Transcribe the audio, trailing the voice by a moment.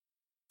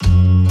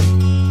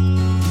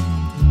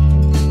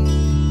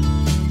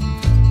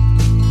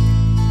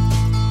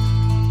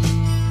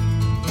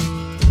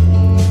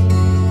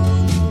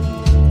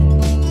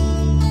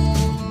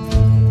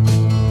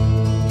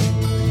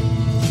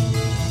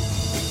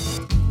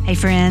Hey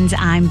friends,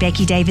 I'm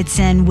Becky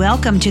Davidson.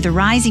 Welcome to the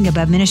Rising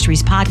Above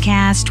Ministries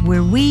podcast,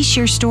 where we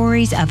share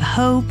stories of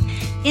hope,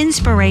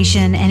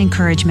 inspiration, and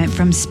encouragement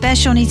from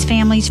special needs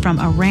families from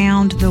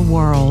around the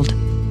world.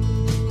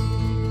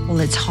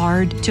 Well, it's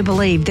hard to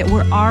believe that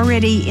we're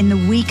already in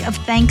the week of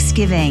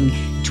Thanksgiving.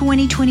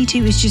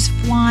 2022 is just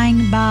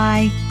flying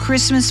by.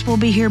 Christmas will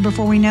be here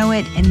before we know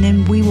it, and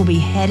then we will be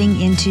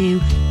heading into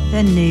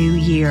the new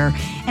year.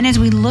 And as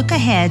we look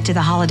ahead to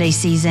the holiday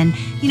season,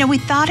 we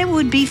thought it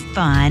would be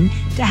fun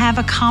to have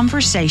a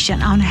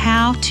conversation on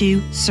how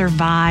to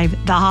survive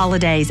the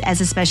holidays as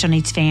a special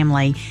needs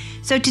family.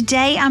 So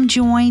today I'm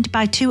joined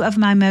by two of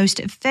my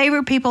most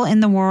favorite people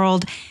in the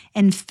world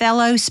and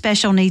fellow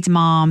special needs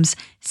moms,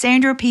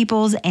 Sandra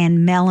Peoples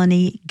and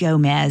Melanie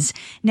Gomez.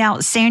 Now,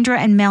 Sandra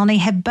and Melanie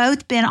have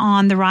both been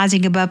on the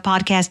Rising Above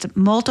podcast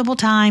multiple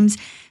times,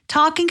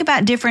 talking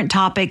about different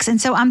topics.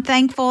 And so I'm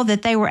thankful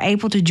that they were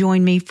able to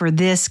join me for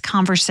this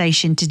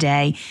conversation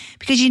today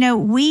because,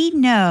 we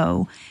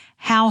know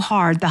how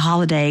hard the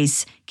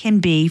holidays can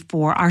be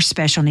for our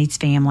special needs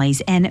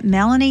families. And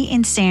Melanie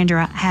and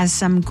Sandra has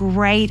some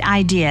great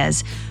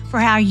ideas for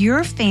how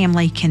your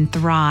family can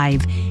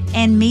thrive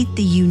and meet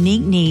the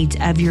unique needs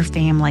of your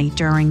family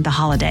during the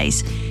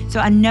holidays. So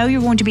I know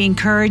you're going to be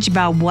encouraged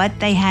by what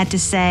they had to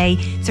say.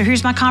 So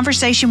here's my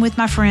conversation with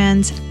my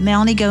friends,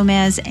 Melanie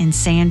Gomez and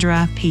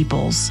Sandra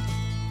Peoples.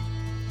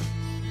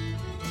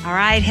 All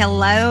right.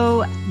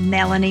 Hello,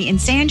 Melanie and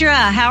Sandra.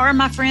 How are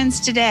my friends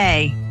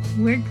today?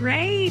 We're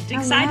great.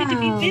 Excited to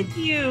be with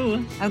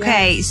you.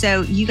 Okay, yes.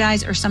 So you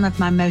guys are some of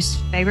my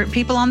most favorite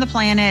people on the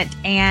planet.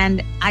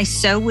 And I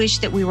so wish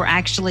that we were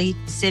actually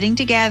sitting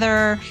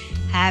together,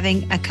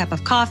 having a cup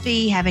of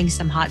coffee, having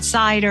some hot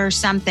cider,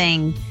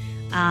 something.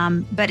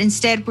 But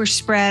instead, we're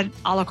spread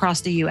all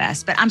across the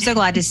U.S. But I'm so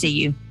glad to see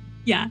you.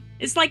 Yeah,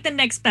 it's like the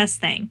next best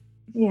thing.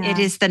 Yeah. It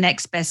is the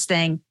next best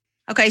thing.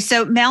 Okay,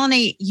 so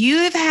Melanie, you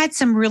have had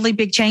some really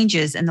big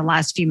changes in the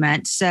last few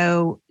months.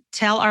 So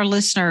tell our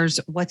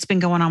listeners what's been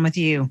going on with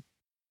you.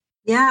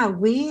 Yeah,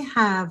 we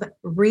have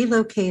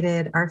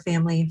relocated our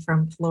family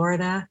from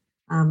Florida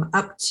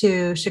up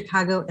to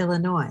Chicago,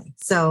 Illinois.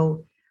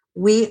 So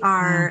we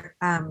are,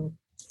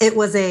 it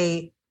was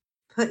a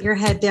put your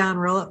head down,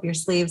 roll up your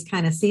sleeves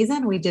kind of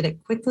season. We did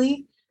it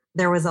quickly.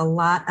 There was a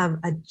lot of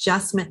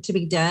adjustment to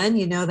be done.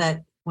 You know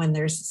that when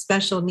there's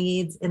special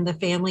needs in the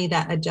family,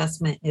 that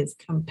adjustment is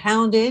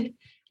compounded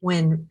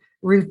when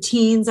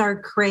routines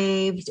are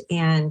craved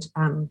and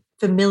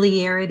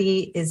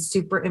familiarity is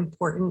super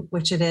important,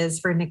 which it is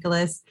for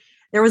Nicholas.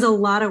 There was a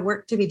lot of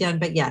work to be done,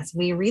 but yes,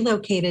 we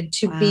relocated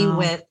to be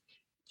with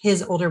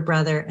his older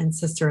brother and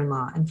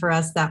sister-in-law. And for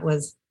us, that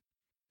was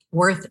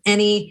worth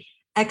any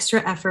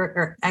extra effort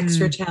or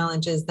extra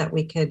challenges that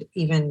we could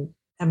even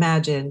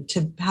imagine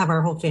to have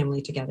our whole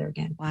family together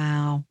again.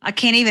 Wow. I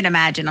can't even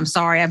imagine. I'm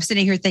sorry. I'm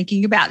sitting here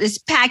thinking about this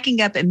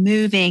packing up and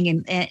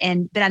moving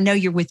but I know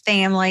you're with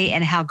family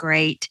and how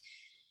great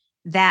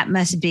that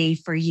must be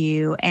for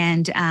you.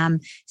 And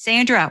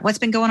Sandra, what's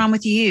been going on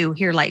with you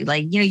here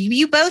lately?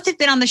 You both have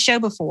been on the show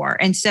before.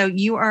 And so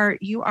you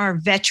are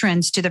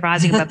veterans to the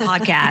Rising Above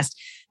podcast,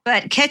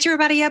 but catch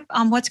everybody up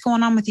on what's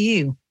going on with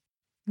you.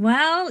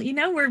 Well,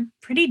 we're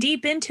pretty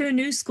deep into a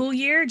new school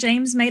year.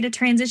 James made a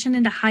transition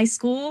into high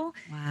school.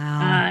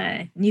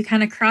 Wow. You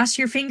kind of cross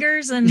your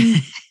fingers and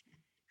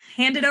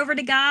hand it over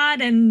to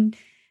God and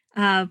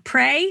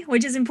pray,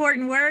 which is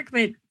important work,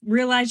 but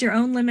realize your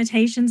own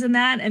limitations in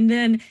that. And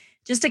then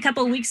just a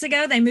couple of weeks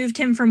ago, they moved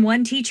him from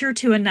one teacher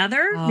to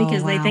another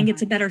because they think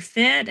it's a better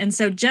fit. And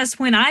so just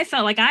when I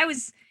felt like I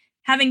was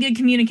having good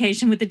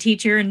communication with the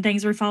teacher and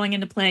things were falling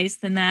into place,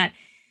 then that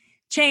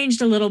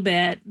changed a little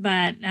bit.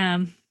 But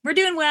we're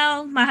doing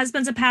well. My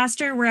husband's a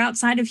pastor. We're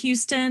outside of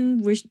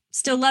Houston. We're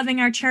still loving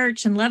our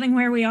church and loving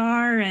where we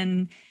are.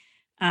 And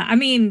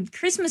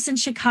Christmas in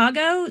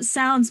Chicago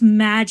sounds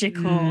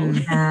magical.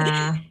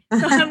 Yeah.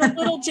 So I'm a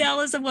little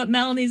jealous of what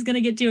Melanie's going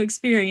to get to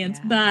experience,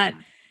 but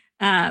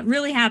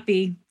really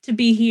happy to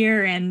be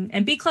here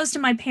and be close to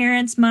my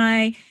parents.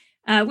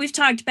 We've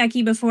talked,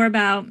 Becky, before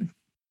about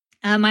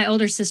my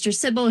older sister,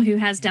 Sybil, who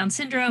has Down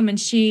syndrome, and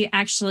she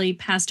actually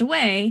passed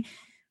away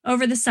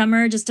over the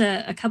summer, just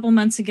a couple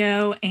months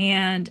ago,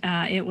 and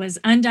it was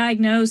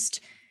undiagnosed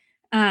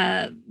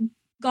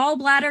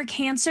gallbladder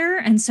cancer.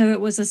 And so it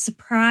was a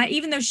surprise,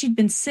 even though she'd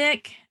been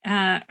sick,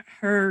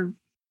 her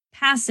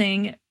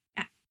passing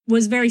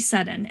was very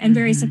sudden and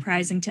very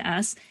surprising to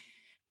us.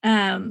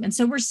 And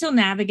so we're still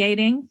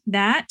navigating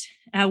that.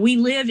 We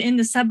live in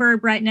the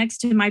suburb right next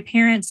to my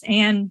parents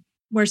and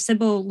where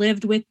Sybil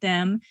lived with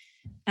them.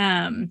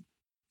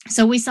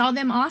 So we saw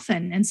them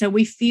often. And so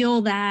we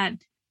feel that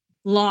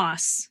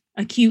loss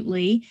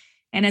acutely.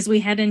 And as we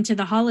head into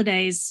the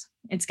holidays,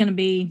 it's going to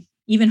be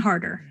even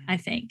harder, I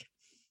think.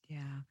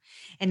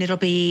 And it'll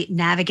be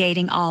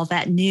navigating all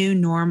that new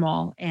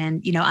normal.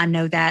 And, I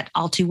know that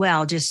all too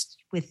well, just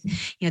with,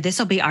 this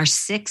will be our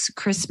 6th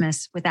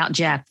Christmas without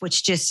Jeff,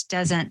 which just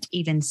doesn't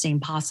even seem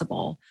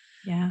possible.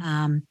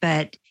 Yeah.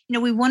 But,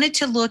 we wanted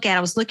to I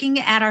was looking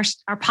at our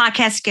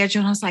podcast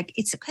schedule and I was like,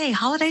 it's okay.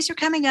 Holidays are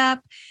coming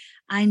up.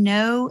 I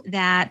know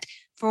that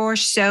for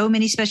so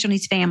many special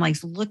needs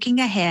families looking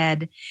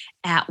ahead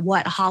at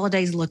what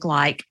holidays look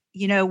like,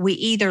 we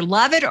either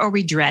love it or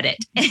we dread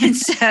it. And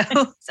so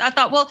I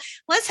thought, well,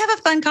 let's have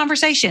a fun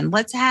conversation.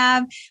 Let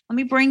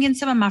me bring in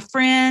some of my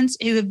friends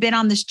who have been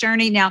on this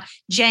journey. Now,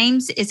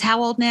 James is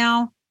how old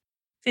now?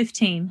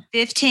 15.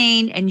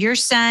 15. And your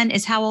son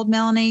is how old,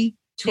 Melanie?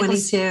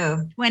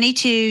 22.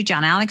 22.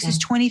 John Alex is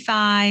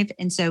 25.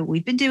 And so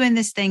we've been doing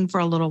this thing for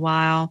a little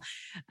while.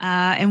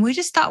 And we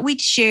just thought we'd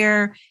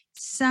share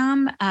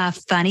some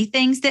funny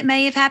things that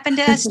may have happened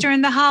to us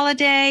during the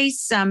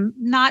holidays, some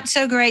not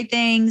so great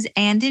things,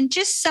 and then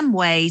just some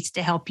ways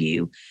to help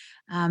you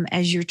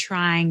as you're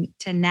trying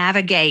to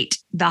navigate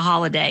the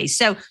holidays.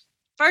 So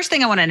first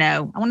thing I want to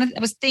know, I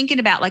was thinking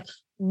about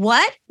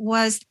what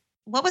was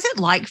it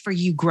like for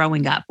you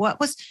growing up? What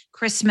was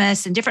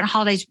Christmas and different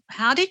holidays?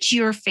 How did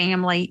your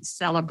family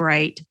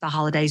celebrate the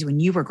holidays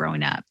when you were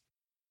growing up?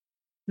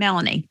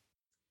 Melanie.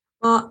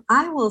 Well,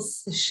 I will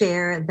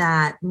share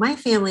that my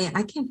family,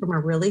 I came from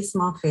a really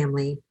small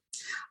family.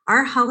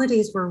 Our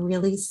holidays were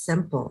really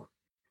simple.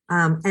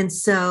 And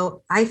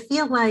so I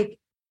feel like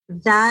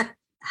that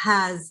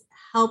has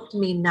helped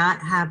me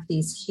not have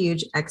these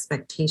huge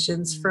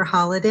expectations for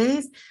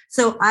holidays.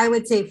 So I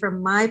would say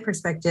from my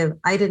perspective,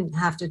 I didn't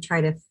have to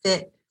try to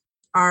fit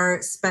our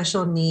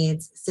special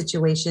needs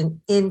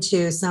situation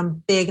into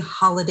some big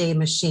holiday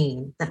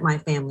machine that my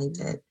family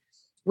did.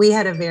 We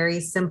had a very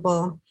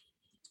simple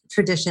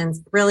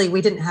traditions. Really,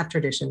 we didn't have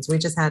traditions.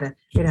 We'd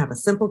have a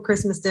simple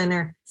Christmas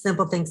dinner,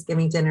 simple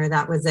Thanksgiving dinner.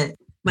 That was it.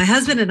 My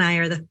husband and I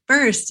are the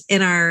first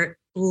in our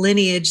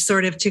lineage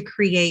sort of to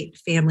create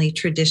family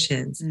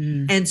traditions.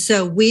 And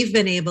so we've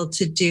been able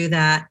to do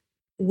that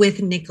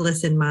with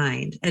Nicholas in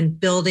mind and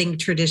building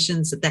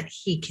traditions that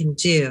he can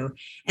do.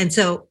 And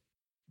so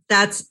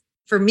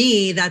for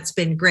me, that's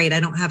been great. I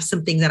don't have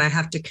something that I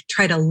have to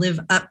try to live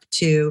up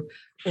to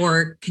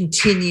or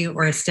continue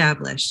or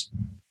establish.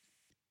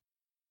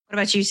 What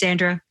about you,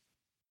 Sandra?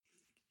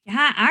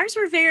 Yeah, ours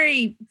were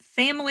very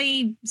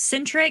family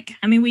centric.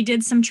 I mean, we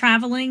did some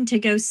traveling to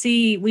go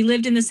see, we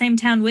lived in the same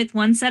town with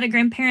one set of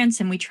grandparents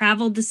and we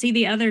traveled to see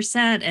the other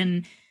set.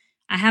 And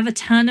I have a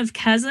ton of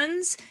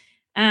cousins.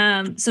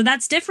 So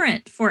that's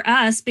different for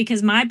us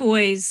because my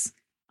boys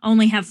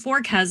only have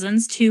 4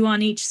 cousins, 2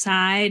 on each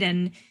side.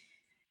 And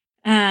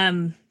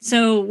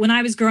so when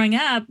I was growing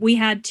up, we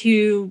had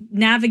to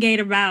navigate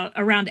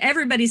around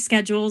everybody's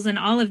schedules and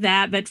all of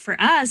that. But for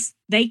us,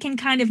 they can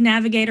kind of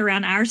navigate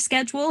around our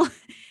schedule,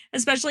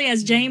 especially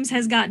as James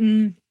has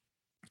gotten,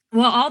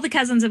 well, all the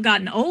cousins have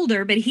gotten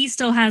older, but he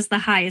still has the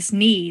highest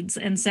needs.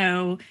 And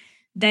so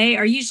they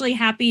are usually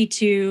happy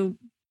to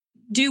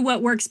do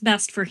what works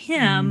best for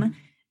him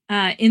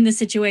in the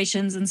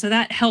situations. And so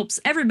that helps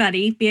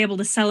everybody be able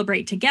to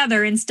celebrate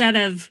together instead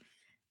of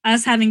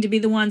us having to be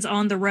the ones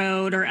on the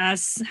road or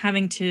us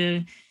having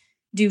to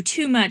do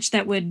too much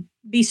that would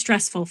be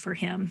stressful for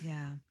him.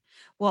 Yeah.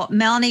 Well,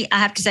 Melanie, I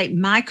have to say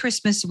my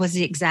Christmas was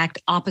the exact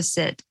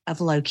opposite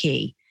of low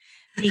key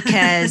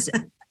because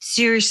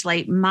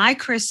seriously, my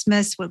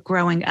Christmas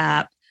growing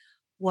up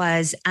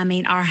was,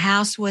 our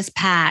house was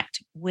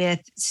packed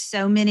with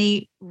so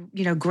many,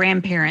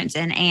 grandparents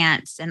and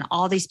aunts and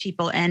all these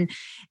people and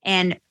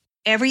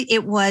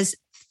it was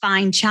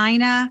fine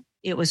china.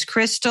 It was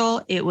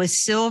crystal. It was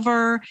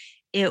silver.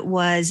 It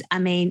was,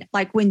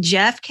 when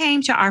Jeff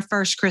came to our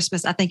first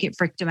Christmas, I think it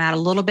freaked him out a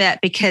little bit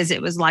because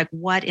it was like,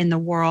 what in the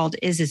world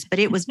is this? But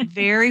it was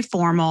very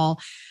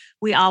formal.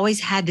 We always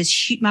had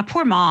this, my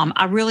poor mom,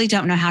 I really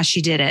don't know how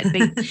she did it.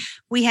 But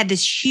we had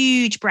this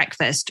huge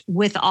breakfast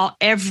with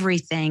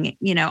everything,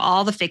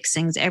 all the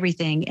fixings,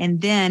 everything.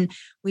 And then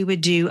we would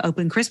do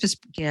open Christmas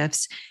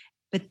gifts.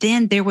 But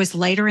then there was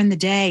later in the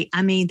day,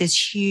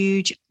 this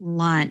huge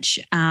lunch.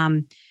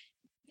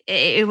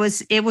 It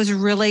was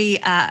really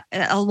a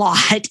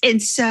lot.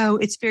 And so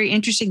it's very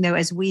interesting, though,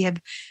 as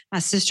my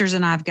sisters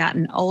and I have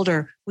gotten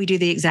older, we do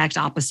the exact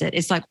opposite.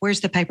 It's like,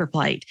 where's the paper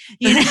plate?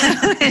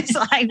 It's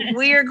like,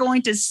 we're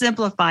going to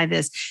simplify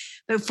this.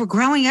 But for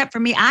growing up, for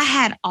me, I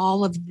had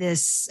all of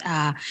these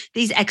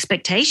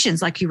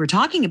expectations like you were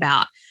talking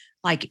about.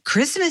 Like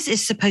Christmas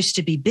is supposed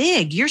to be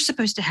big. You're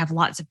supposed to have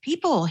lots of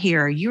people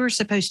here. You're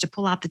supposed to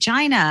pull out the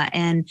china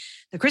and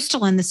the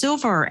crystal and the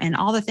silver and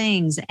all the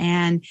things.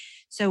 And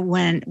so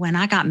when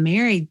I got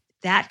married,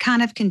 that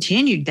kind of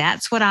continued.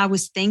 That's what I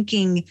was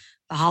thinking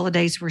the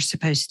holidays were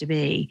supposed to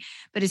be.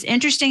 But it's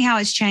interesting how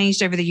it's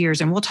changed over the years.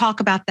 And we'll talk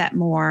about that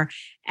more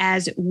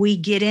as we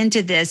get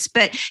into this.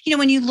 But,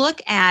 when you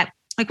look at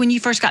when you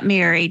first got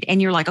married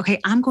and you're like, okay,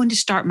 I'm going to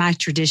start my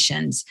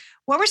traditions.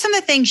 What were some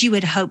of the things you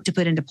had hoped to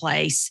put into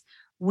place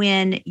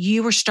when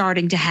you were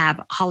starting to have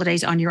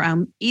holidays on your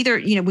own? Either,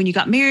 when you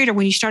got married or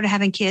when you started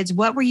having kids,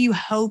 what were you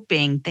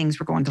hoping things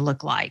were going to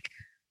look like?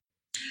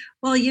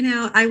 Well,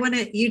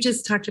 you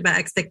just talked about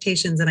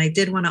expectations, and I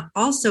did want to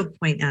also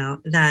point out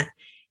that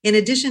in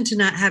addition to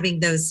not having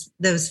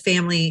those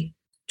family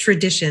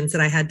traditions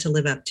that I had to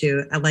live up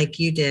to, like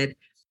you did,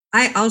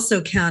 I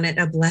also count it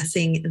a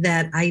blessing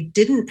that I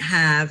didn't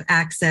have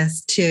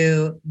access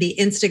to the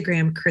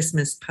Instagram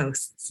Christmas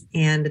posts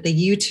and the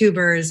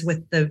YouTubers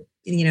with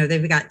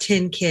they've got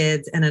 10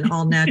 kids and an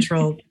all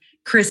natural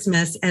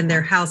Christmas and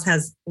their house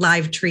has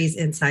live trees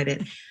inside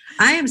it.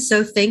 I am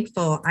so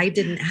thankful I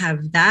didn't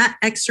have that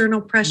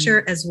external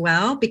pressure as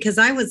well, because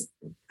it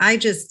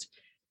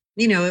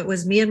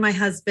was me and my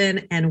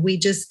husband, and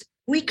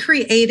we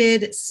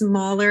created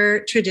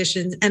smaller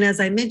traditions. And as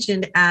I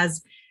mentioned,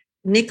 as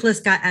Nicholas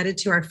got added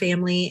to our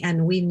family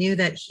and we knew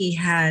that he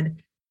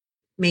had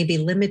maybe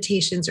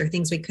limitations or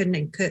things we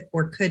couldn't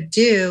could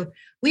do,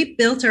 we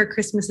built our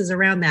Christmases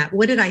around that.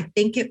 What did I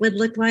think it would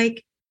look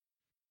like?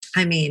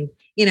 I mean,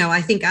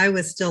 I think I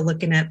was still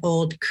looking at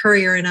old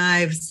Currier and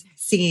Ives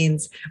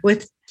scenes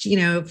with,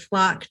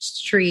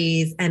 flocked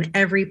trees and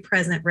every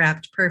present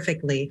wrapped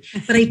perfectly.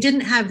 But I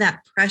didn't have that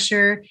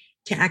pressure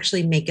to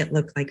actually make it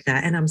look like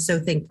that. And I'm so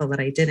thankful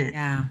that I didn't.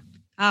 Yeah.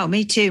 Oh,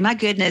 me too. My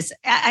goodness.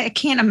 I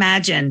can't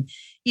imagine,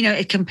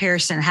 in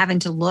comparison, having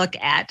to look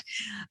at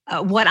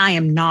what I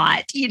am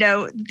not,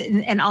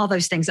 and all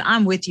those things.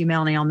 I'm with you,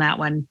 Melanie, on that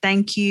one.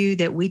 Thank you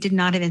that we did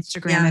not have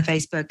Instagram and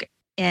Facebook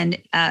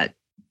and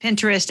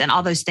Pinterest and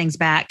all those things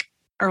back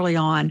early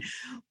on.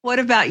 What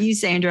about you,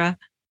 Sandra?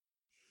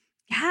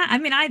 Yeah, I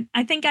mean,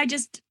 I think I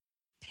just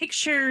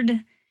pictured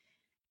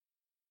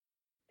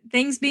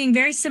things being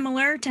very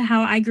similar to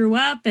how I grew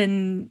up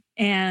and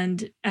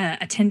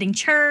attending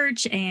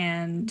church.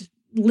 And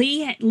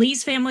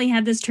Lee's family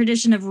had this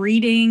tradition of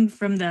reading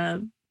from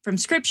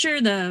Scripture,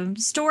 the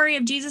story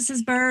of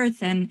Jesus's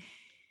birth, and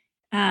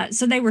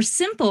so they were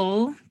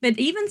simple. But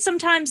even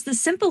sometimes the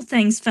simple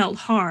things felt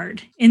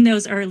hard in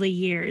those early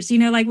years.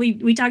 Like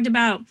we talked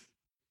about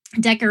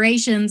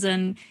decorations,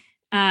 and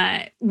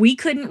we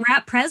couldn't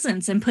wrap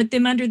presents and put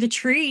them under the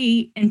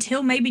tree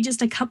until maybe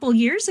just a couple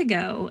years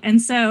ago.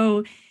 And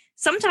so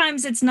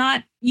sometimes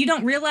you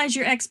don't realize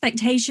your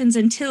expectations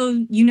until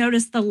you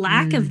notice the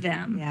lack of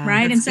them,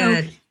 right? And so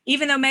good.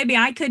 Even though maybe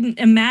I couldn't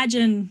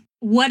imagine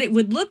what it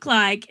would look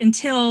like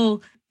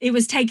until it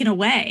was taken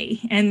away.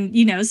 And,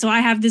 so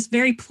I have this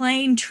very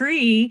plain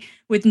tree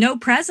with no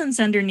presents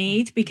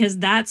underneath because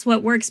that's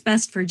what works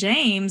best for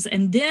James.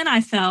 And then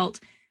I felt,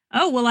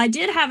 oh, well, I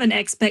did have an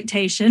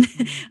expectation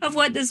of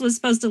what this was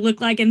supposed to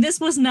look like, and this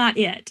was not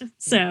it.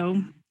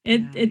 So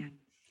it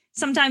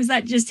sometimes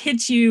that just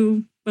hits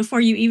you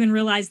before you even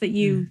realize that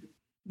you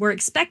were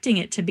expecting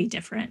it to be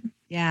different.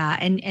 Yeah.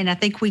 And I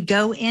think we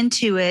go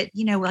into it,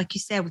 like you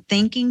said,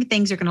 thinking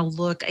things are going to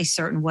look a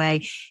certain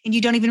way, and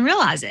you don't even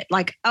realize it.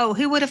 Like, oh,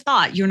 who would have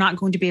thought you're not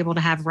going to be able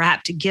to have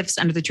wrapped gifts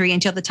under the tree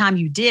until the time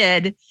you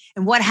did?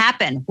 And what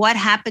happened?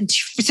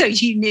 So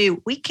you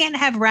knew we can't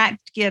have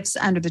wrapped gifts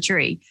under the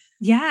tree.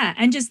 Yeah.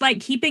 And just like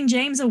keeping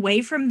James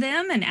away from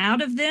them and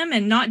out of them,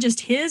 and not just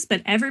his,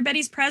 but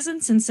everybody's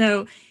presence. And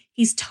so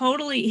his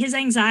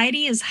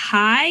anxiety is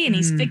high, and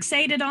he's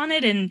fixated on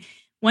it. And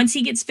once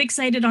he gets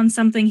fixated on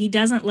something, he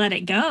doesn't let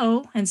it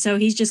go. And so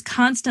he's just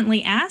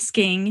constantly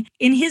asking,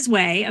 in his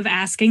way of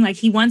asking, like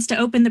he wants to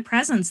open the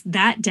presents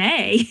that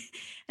day.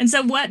 And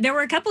so there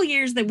were a couple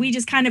years that we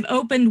just kind of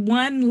opened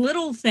one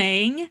little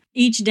thing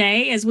each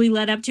day as we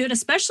led up to it,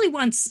 especially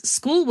once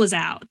school was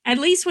out. At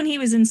least when he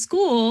was in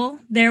school,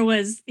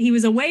 he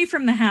was away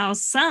from the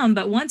house some,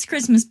 but once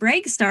Christmas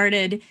break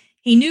started,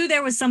 he knew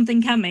there was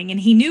something coming, and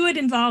he knew it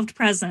involved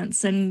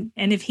presents. And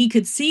if he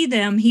could see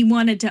them, he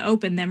wanted to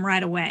open them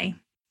right away.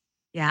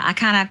 Yeah, I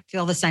kind of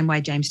feel the same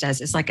way James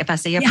does. It's like if I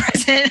see a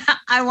present,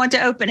 I want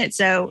to open it.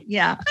 So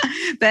yeah,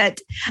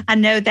 but I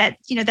know that,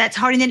 that's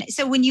hard. And then,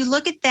 so when you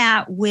look at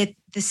that with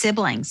the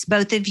siblings,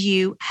 both of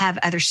you have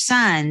other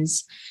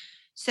sons.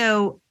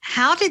 So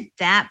how did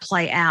that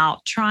play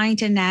out, trying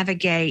to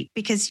navigate,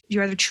 because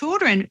your other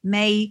children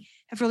may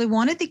have really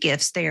wanted the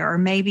gifts there, or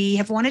maybe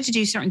have wanted to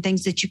do certain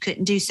things that you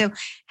couldn't do. So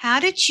how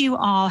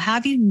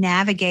have you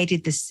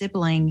navigated the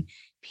sibling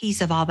piece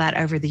of all that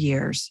over the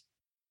years?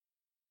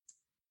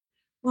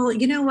 Well,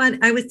 you know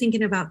what? I was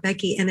thinking about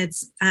Becky, and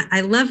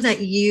I love that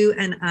you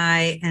and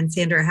I and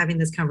Sandra are having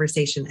this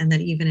conversation, and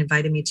that you even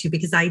invited me to,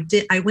 because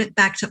I went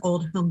back to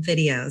old home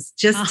videos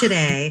just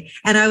today,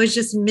 and I was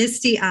just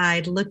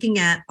misty-eyed looking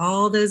at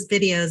all those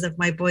videos of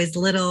my boys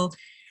little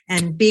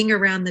and being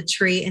around the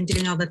tree and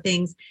doing all the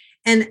things.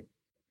 And,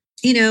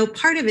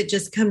 part of it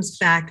just comes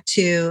back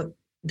to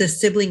the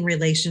sibling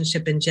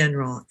relationship in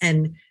general.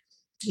 And,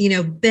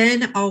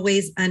 Ben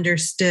always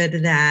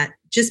understood that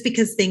just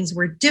because things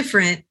were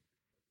different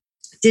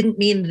didn't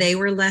mean they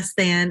were less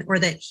than, or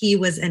that he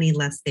was any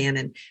less than.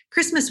 And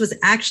Christmas was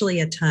actually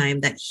a time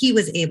that he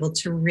was able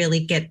to really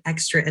get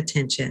extra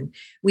attention.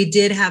 We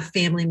did have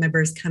family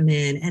members come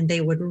in, and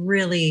they would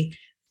really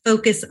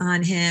focus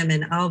on him.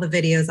 And all the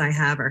videos I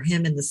have are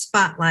him in the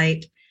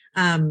spotlight.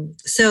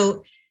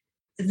 So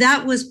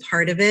that was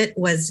part of it,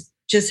 was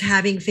just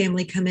having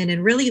family come in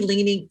and really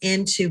leaning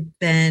into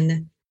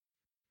Ben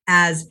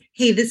as,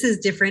 hey, this is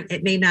different.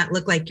 It may not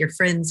look like your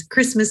friend's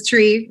Christmas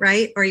tree,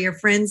 right? Or your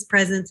friend's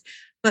presents,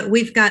 but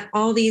we've got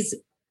all these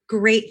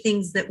great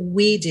things that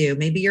we do.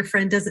 Maybe your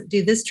friend doesn't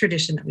do this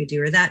tradition that we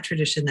do or that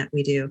tradition that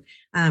we do.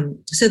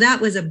 So that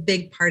was a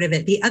big part of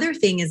it. The other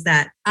thing is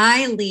that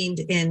I leaned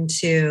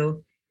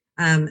into,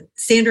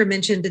 Sandra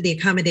mentioned the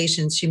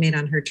accommodations she made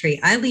on her tree.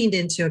 I leaned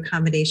into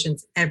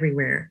accommodations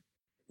everywhere.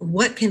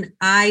 What can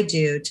I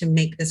do to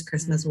make this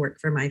Christmas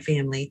work for my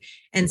family?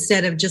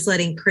 Instead of just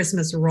letting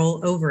Christmas roll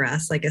over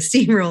us like a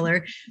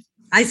steamroller,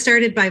 I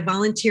started by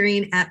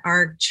volunteering at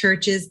our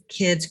church's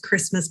kids'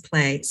 Christmas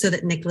play so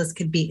that Nicholas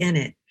could be in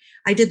it.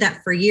 I did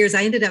that for years.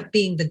 I ended up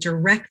being the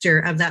director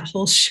of that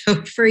whole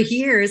show for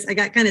years. I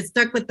got kind of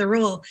stuck with the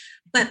role,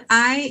 but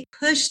I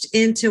pushed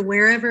into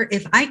wherever,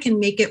 if I can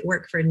make it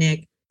work for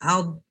Nick,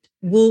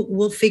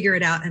 we'll figure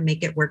it out and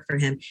make it work for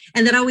him.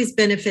 And that always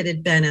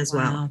benefited Ben as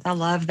well. I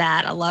love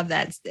that. I love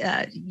that.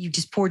 You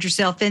just poured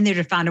yourself in there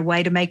to find a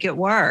way to make it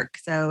work.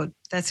 So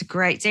that's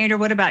great. Sandra,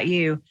 what about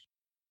you?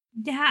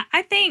 Yeah,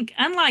 I think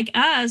unlike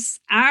us,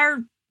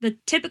 the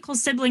typical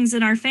siblings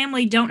in our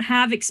family don't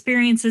have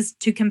experiences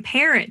to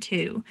compare it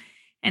to.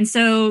 And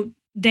so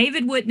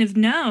David wouldn't have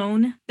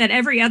known that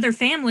every other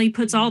family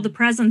puts all the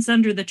presents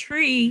under the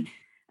tree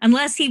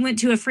unless he went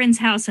to a friend's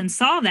house and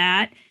saw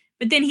that.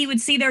 But then he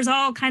would see there's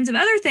all kinds of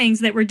other things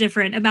that were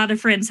different about a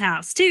friend's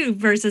house too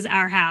versus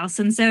our house.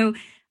 And so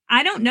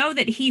I don't know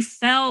that he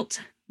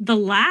felt the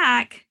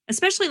lack,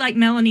 especially like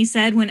Melanie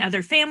said, when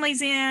other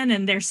families in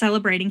and they're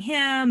celebrating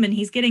him and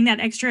he's getting that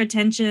extra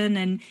attention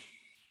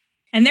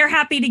and they're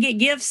happy to get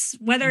gifts,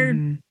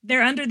 whether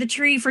they're under the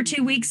tree for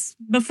 2 weeks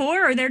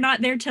before or they're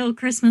not there till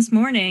Christmas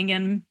morning.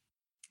 And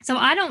so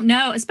I don't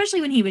know,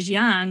 especially when he was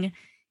young,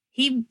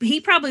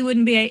 he probably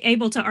wouldn't be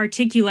able to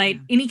articulate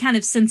any kind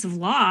of sense of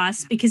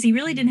loss because he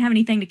really didn't have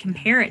anything to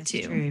compare it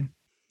to. True.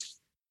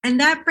 And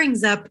that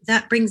brings up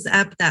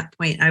that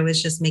point I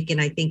was just making,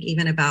 I think,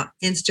 even about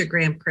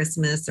Instagram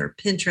Christmas or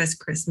Pinterest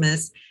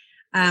Christmas.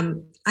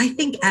 I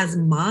think as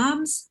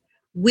moms,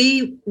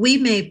 we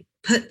may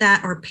put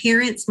that, or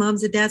parents,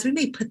 moms and dads, we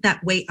may put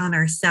that weight on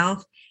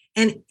ourselves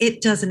and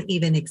it doesn't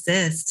even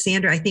exist.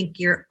 Sandra, I think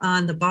you're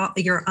on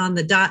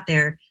the dot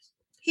there.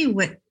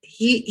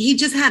 He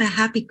just had a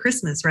happy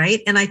Christmas,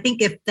 right? And I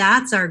think if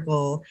that's our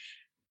goal,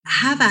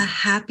 have a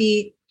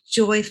happy,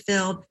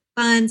 joy-filled,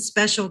 fun,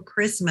 special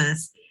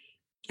Christmas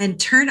and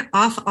turn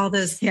off all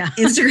those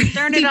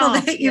Instagram people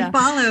that you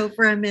follow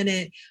for a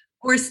minute,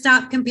 or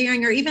stop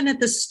comparing, or even at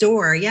the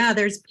store. Yeah,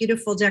 there's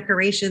beautiful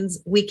decorations.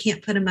 We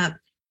can't put them up.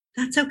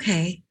 That's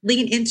okay.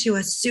 Lean into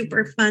a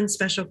super fun,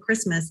 special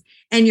Christmas,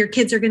 and your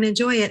kids are going to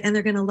enjoy it and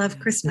they're going to love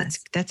Christmas.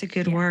 That's a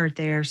good word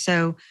there.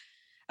 So,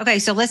 okay,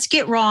 so let's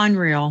get raw and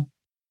real.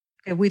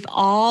 Okay, we've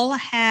all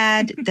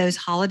had those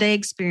holiday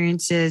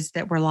experiences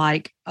that were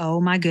like,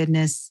 oh my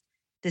goodness,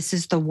 this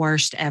is the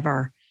worst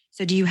ever.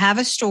 So do you have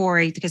a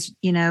story? Because,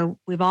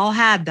 we've all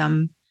had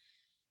them.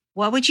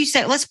 What would you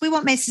say? We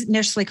won't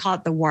necessarily call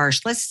it the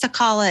worst. Let's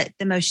call it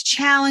the most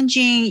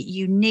challenging,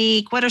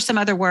 unique. What are some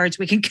other words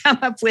we can come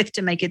up with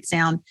to make it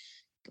sound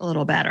a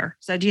little better?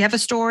 So do you have a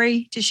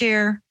story to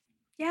share?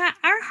 Yeah,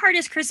 our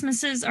hardest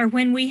Christmases are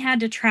when we had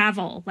to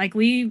travel. Like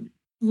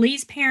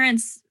Lee's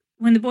parents,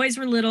 when the boys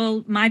were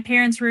little, my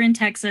parents were in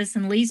Texas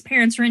and Lee's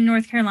parents were in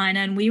North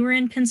Carolina and we were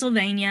in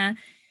Pennsylvania.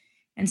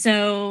 And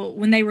so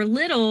when they were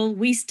little,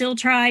 we still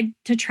tried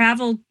to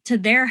travel to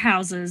their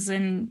houses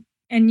and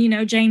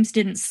James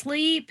didn't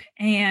sleep.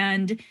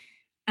 And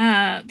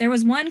there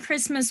was one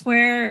Christmas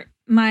where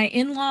my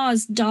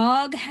in-laws'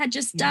 dog had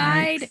just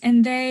died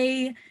and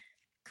they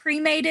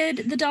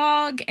cremated the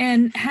dog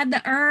and had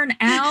the urn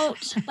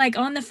out like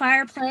on the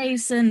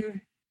fireplace.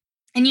 And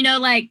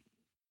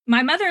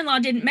my mother-in-law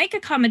didn't make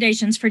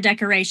accommodations for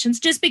decorations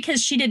just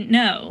because she didn't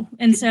know.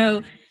 And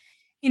so,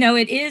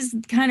 it is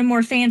kind of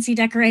more fancy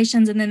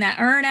decorations and then that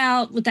urn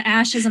out with the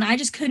ashes. And I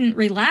just couldn't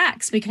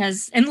relax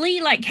and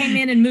Lee came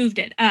in and moved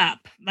it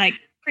up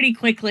pretty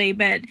quickly.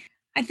 But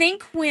I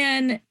think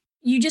when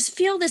you just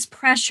feel this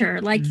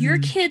pressure, your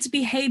kid's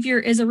behavior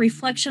is a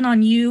reflection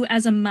on you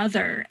as a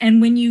mother.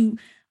 And when you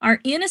are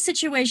in a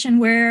situation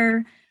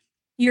where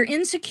you're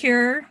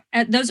insecure,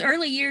 at those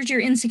early years,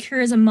 you're insecure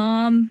as a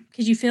mom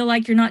because you feel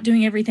like you're not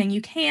doing everything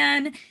you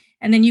can.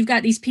 And then you've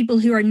got these people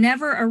who are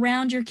never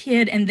around your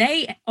kid and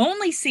they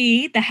only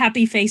see the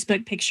happy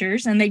Facebook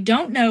pictures and they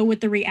don't know what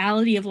the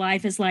reality of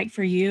life is like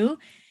for you.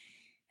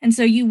 And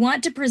so you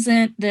want to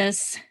present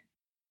this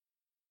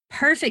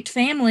perfect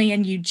family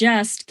and you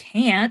just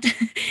can't.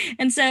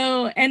 And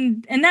so,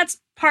 and that's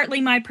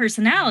partly my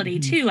personality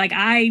too.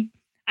 I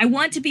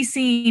want to be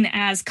seen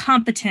as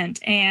competent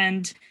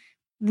and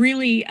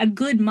really a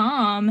good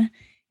mom.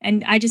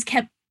 And I just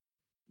kept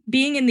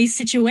being in these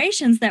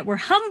situations that were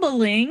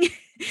humbling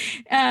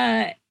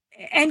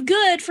and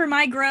good for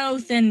my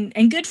growth and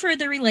good for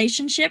the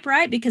relationship,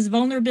 right? Because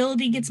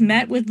vulnerability gets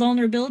met with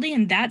vulnerability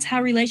and that's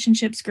how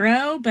relationships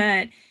grow.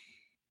 But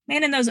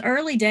man, in those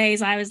early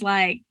days, I was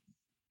like,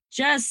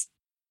 just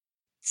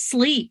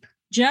sleep,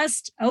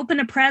 just open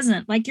a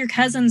present like your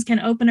cousins can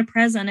open a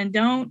present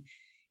and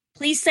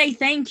please say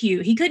thank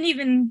you. He couldn't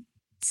even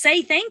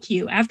say thank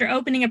you after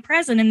opening a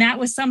present. And that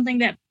was something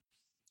that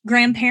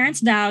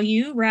grandparents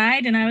value,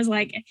 right? And I was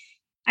like,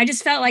 I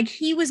just felt like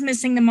he was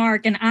missing the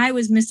mark and I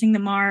was missing the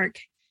mark.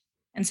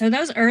 And so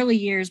those early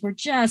years were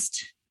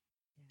just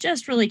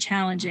really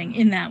challenging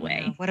in that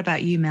way. What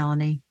about you,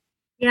 Melanie?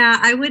 Yeah,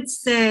 I would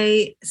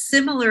say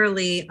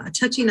similarly,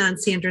 touching on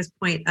Sandra's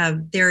point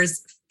of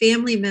there's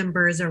family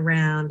members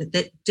around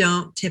that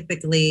don't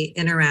typically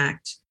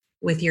interact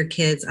with your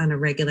kids on a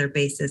regular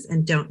basis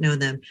and don't know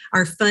them.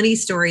 Our funny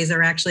stories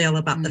are actually all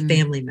about the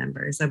family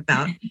members,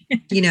 about,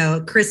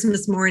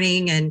 Christmas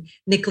morning and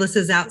Nicholas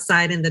is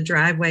outside in the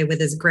driveway with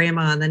his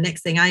grandma. And the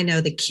next thing I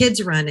know, the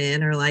kids run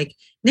in are like,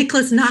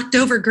 Nicholas knocked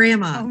over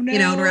grandma, and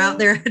we're out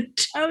there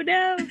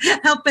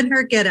helping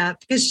her get up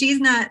because she's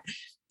not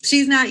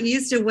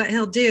used to what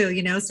he'll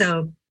do,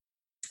 so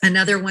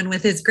another one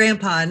with his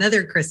grandpa,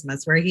 another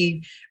Christmas where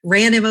he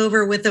ran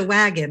over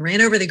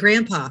the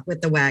grandpa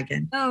with the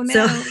wagon. Oh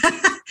no.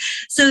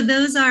 So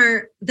those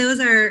are,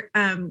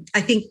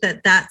 I think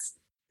that's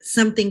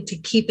something to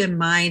keep in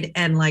mind.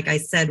 And like I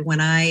said,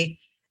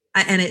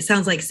 and it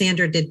sounds like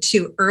Sandra did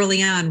too,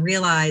 early on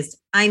realized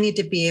I need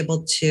to be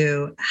able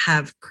to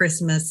have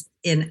Christmas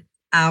in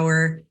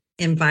our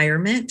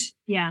environment.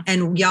 Yeah.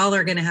 And y'all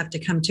are going to have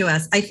to come to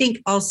us. I think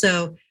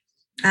also,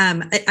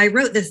 I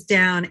wrote this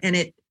down and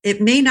it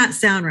may not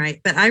sound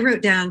right, but I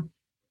wrote down,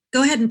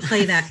 go ahead and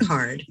play that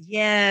card.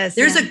 Yes.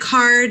 There's a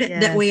card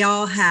that we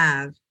all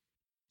have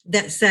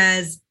that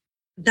says,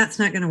 that's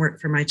not going to work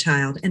for my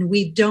child. And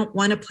we don't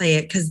want to play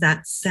it because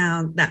that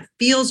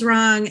feels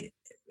wrong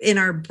in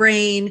our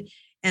brain,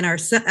 and our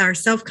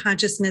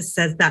self-consciousness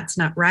says that's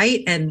not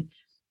right. And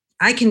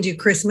I can do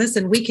Christmas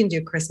and we can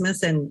do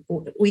Christmas and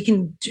we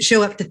can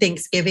show up to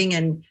Thanksgiving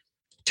and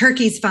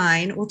turkey's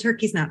fine. Well,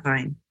 turkey's not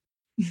fine.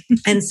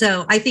 And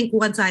so I think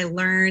once I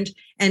learned,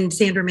 and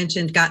Sandra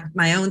mentioned, got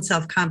my own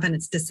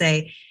self-confidence to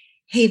say,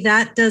 hey,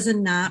 that does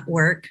not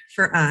work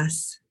for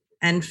us.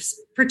 And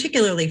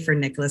particularly for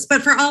Nicholas,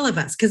 but for all of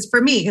us, because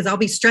I'll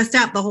be stressed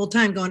out the whole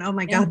time going, oh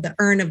my God, the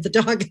urn of the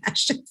dog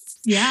ashes.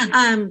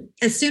 Yeah.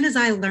 As soon as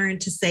I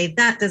learned to say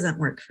that doesn't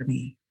work for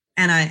me,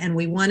 and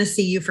we want to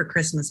see you for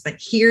Christmas, but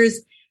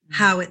here's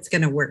how it's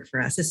going to work for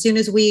us. As soon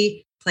as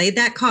we played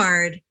that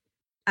card,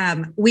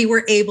 we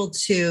were able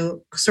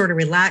to sort of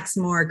relax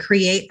more,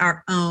 create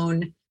our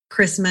own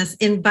Christmas,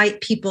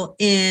 invite people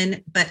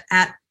in, but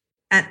at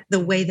the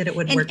way that it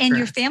would work. And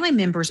your family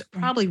members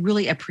probably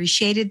really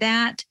appreciated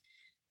that,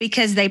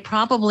 because they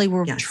probably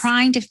were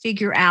trying to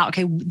figure out,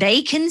 okay,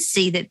 they can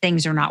see that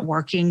things are not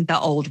working the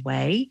old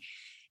way.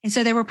 And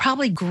so they were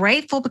probably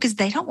grateful because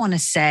they don't want to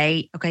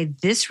say, okay,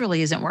 this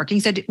really isn't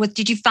working. So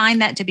did you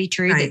find that to be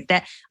true? Right.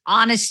 That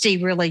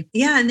honesty really?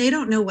 Yeah. And they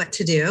don't know what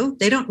to do.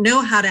 They don't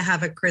know how to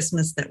have a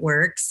Christmas that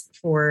works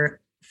for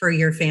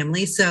your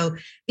family. So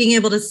being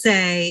able to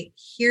say,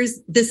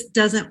 this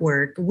doesn't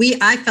work.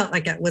 I felt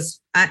like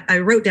I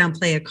wrote down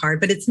play a card,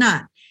 but it's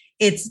not.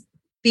 It's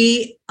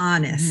be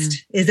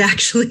honest is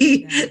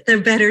actually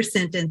the better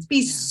sentence.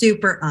 Be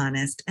super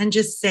honest and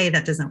just say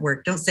that doesn't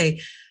work. Don't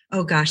say,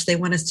 oh gosh, they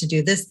want us to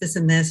do this, this,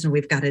 and this, and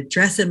we've got to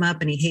dress him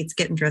up and he hates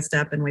getting dressed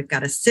up, and we've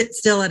got to sit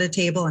still at a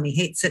table and he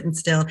hates sitting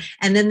still.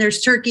 And then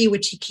there's turkey,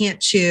 which he can't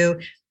chew,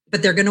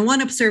 but they're going to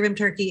want to serve him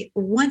turkey.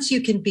 Once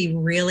you can be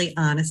really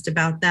honest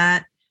about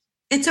that,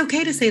 it's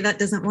okay to say that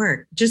doesn't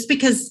work. Just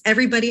because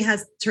everybody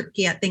has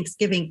turkey at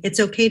Thanksgiving, it's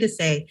okay to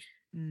say,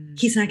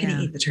 he's not going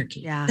to eat the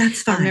turkey. Yeah.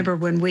 That's fine. I remember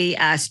when we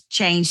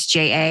changed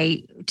JA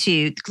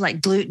to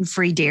like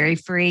gluten-free,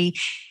 dairy-free,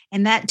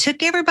 and that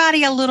took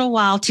everybody a little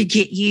while to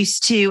get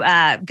used to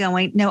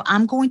going, no,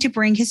 I'm going to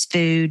bring his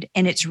food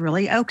and it's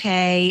really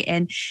okay.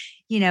 And,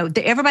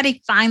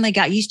 everybody finally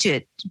got used to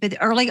it. But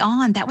early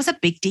on, that was a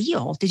big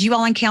deal. Did you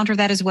all encounter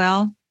that as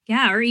well?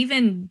 Yeah, or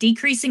even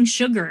decreasing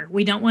sugar.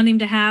 We don't want him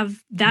to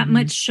have that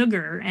much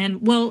sugar. And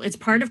it's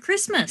part of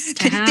Christmas.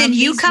 Then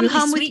you come really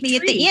home with me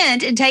at the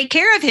end and take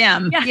care of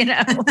him,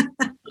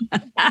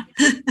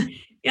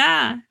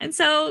 Yeah. And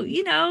so,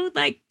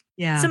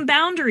 some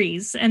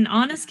boundaries and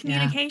honest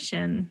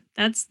communication.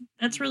 That's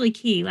really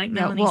key, like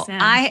Melanie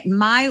said.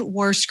 My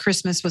worst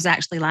Christmas was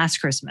actually last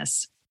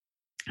Christmas.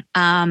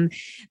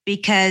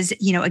 Because,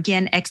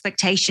 again,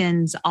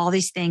 expectations, all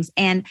these things.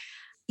 And,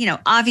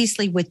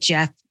 obviously with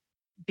Jeff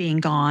being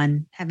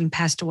gone, having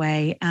passed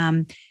away,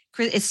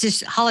 it's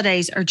just,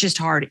 holidays are just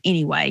hard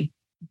anyway.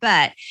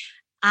 But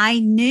I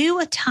knew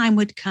a time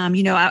would come,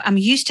 I'm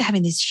used to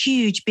having this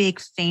huge, big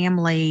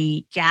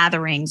family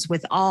gatherings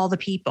with all the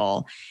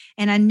people.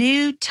 And I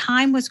knew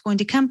time was going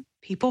to come.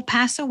 People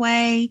pass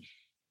away.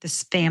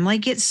 This family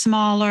gets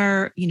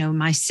smaller.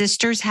 My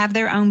sisters have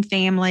their own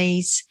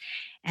families.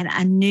 And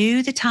I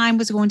knew the time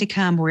was going to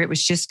come where it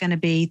was just going to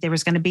be, there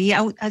was going to be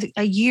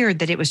a year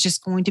that it was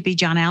just going to be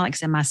John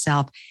Alex and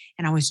myself.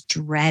 And I was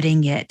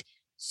dreading it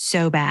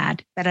so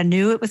bad, but I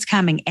knew it was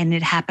coming, and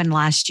it happened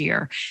last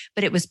year.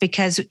 But it was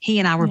because he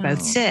and I were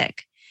both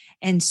sick.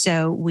 And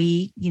so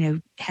we,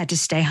 had to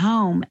stay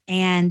home.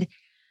 And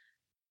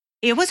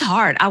It was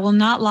hard. I will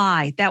not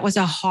lie. That was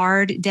a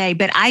hard day,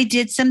 but I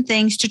did some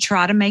things to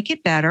try to make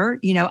it better.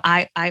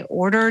 I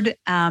ordered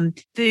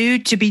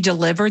food to be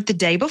delivered the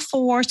day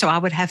before. So I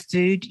would have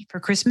food for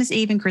Christmas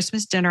Eve and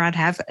Christmas dinner. I'd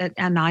have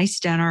a nice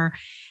dinner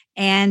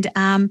and,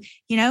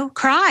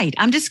 cried.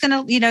 I'm just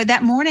going to,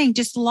 that morning,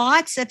 just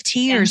lots of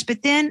tears. Yeah.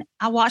 But then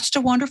I watched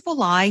A Wonderful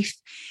Life.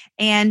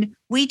 And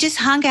we just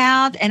hung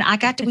out and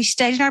we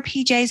stayed in our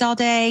PJs all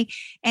day.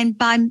 And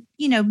by,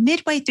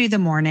 midway through the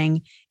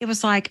morning, it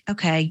was like,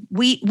 okay,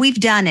 we've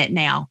done it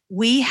now.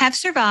 We have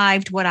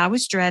survived what I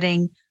was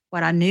dreading,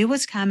 what I knew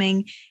was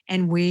coming,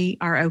 and we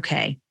are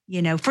okay.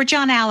 For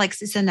John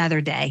Alex, it's another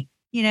day.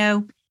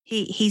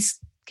 He's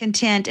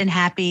content and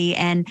happy.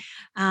 And,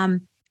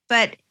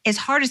 but as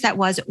hard as that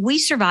was, we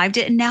survived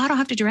it. And now I don't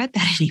have to dread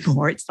that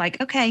anymore. It's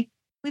like, okay,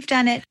 we've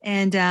done it.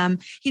 And,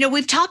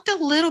 we've talked a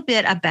little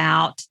bit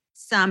about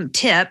some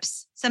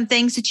tips, some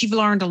things that you've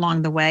learned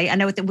along the way. I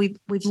know that we've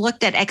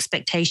looked at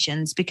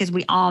expectations because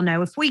we all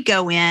know if we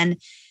go in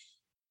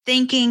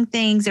thinking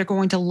things are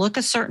going to look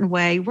a certain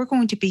way, we're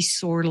going to be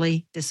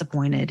sorely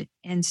disappointed.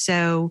 And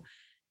so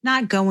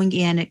not going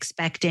in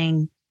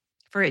expecting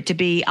for it to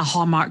be a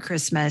Hallmark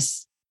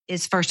Christmas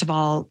is, first of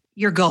all,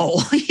 your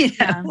goal.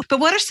 Yeah. But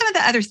what are some of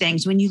the other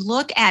things when you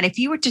look at, if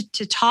you were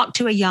to talk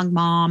to a young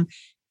mom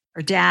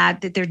or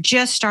dad that they're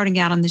just starting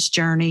out on this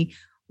journey,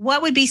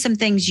 what would be some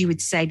things you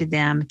would say to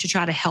them to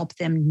try to help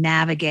them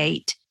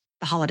navigate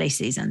the holiday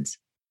seasons?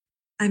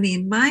 I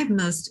mean, my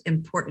most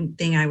important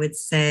thing I would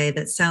say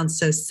that sounds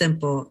so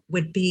simple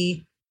would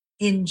be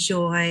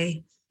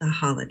enjoy the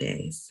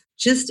holidays.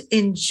 Just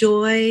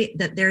enjoy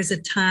that there's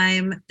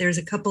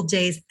a couple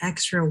days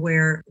extra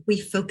where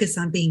we focus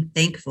on being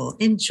thankful.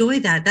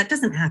 Enjoy that. That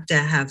doesn't have to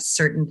have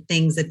certain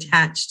things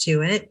attached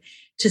to it.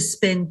 To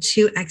spend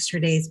 2 extra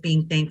days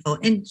being thankful.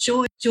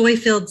 Enjoy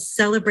joy-filled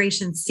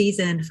celebration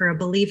season for a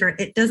believer.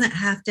 It doesn't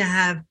have to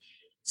have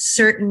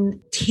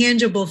certain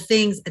tangible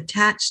things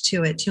attached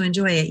to it to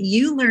enjoy it.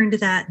 You learned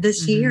that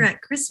this year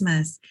at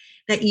Christmas,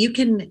 that you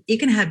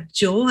can have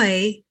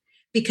joy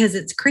because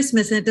it's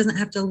Christmas and it doesn't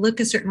have to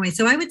look a certain way.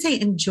 So I would say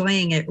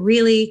enjoying it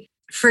really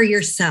for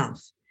yourself.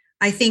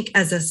 I think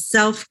as a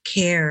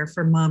self-care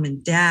for mom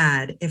and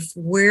dad, if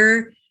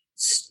we're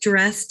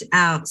stressed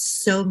out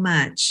so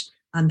much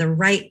on the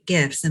right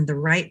gifts and the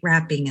right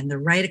wrapping and the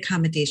right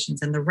accommodations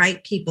and the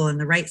right people and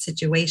the right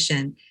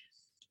situation,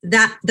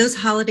 that those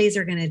holidays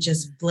are going to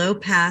just blow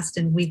past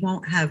and we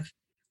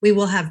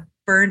will have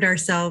burned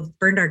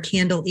our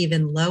candle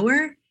even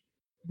lower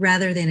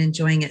rather than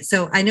enjoying it.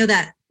 So I know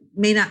that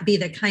may not be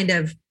the kind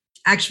of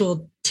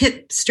actual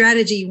tip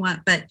strategy you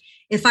want, but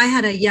if I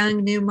had a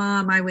young new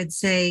mom, I would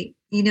say,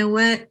 you know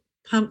what,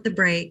 pump the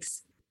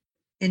brakes,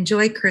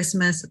 enjoy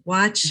Christmas,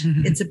 watch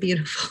It's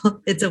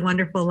a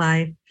Wonderful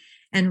Life.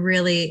 And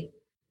really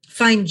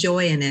find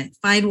joy in it.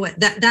 Find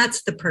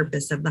that's the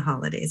purpose of the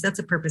holidays. That's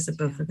the purpose of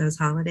both of those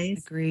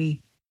holidays.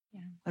 Agree.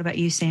 Yeah. What about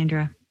you,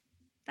 Sandra?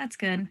 That's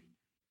good.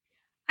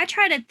 I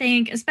try to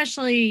think,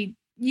 especially,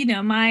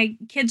 my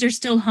kids are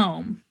still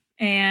home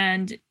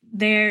and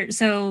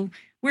so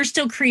we're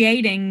still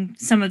creating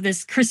some of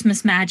this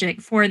Christmas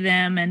magic for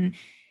them. And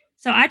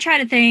so I try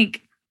to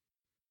think,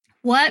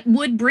 what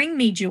would bring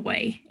me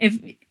joy?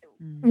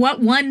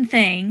 What one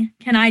thing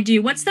can I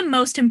do? What's the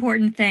most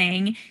important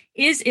thing?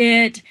 Is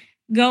it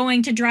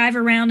going to drive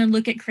around and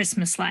look at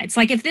Christmas lights?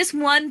 Like if this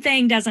one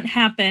thing doesn't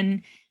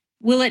happen,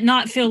 will it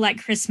not feel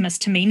like Christmas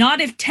to me? Not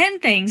if 10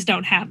 things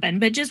don't happen,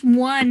 but just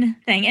one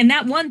thing. And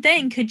that one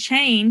thing could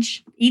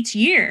change each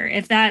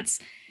year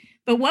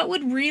but what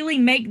would really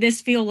make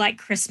this feel like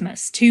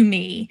Christmas to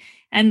me?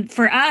 And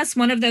for us,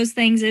 one of those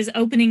things is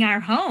opening our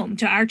home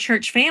to our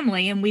church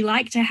family. And we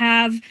like to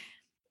have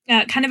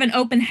kind of an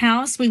open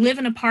house. We live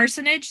in a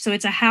parsonage, so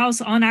it's a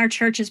house on our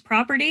church's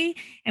property,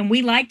 and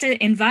we like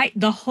to invite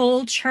the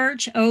whole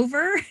church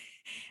over.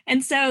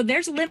 And so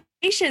there's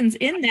limitations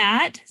in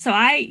that. So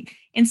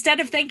instead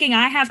of thinking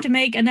I have to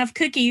make enough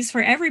cookies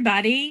for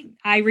everybody,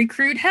 I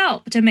recruit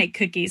help to make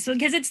cookies. So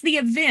because it's the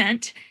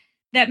event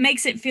that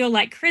makes it feel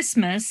like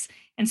Christmas.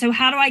 And so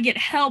how do I get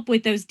help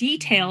with those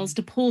details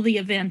to pull the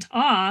event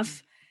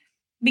off?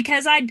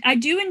 Because I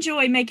do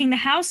enjoy making the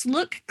house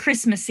look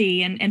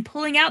Christmassy and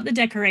pulling out the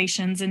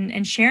decorations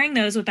and sharing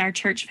those with our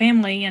church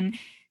family. And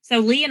so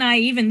Lee and I,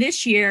 even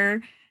this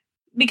year,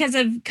 because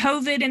of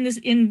COVID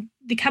in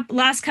the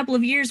last couple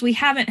of years, we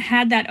haven't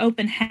had that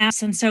open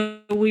house. And so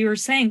we were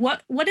saying,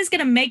 what is going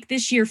to make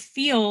this year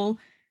feel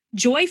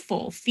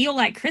joyful, feel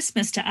like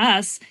Christmas to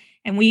us?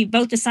 And we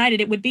both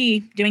decided it would be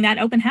doing that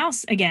open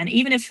house again.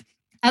 Even if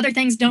other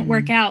things don't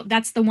work out,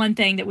 that's the one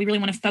thing that we really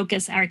want to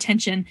focus our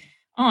attention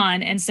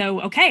on. And so,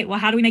 okay, well,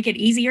 how do we make it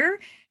easier?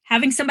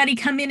 Having somebody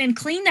come in and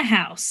clean the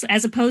house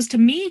as opposed to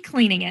me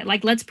cleaning it.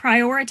 Like, let's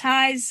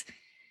prioritize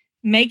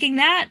making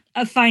that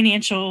a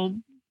financial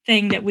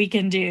thing that we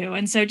can do.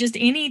 And so just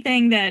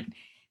anything that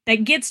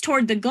gets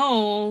toward the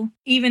goal,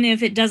 even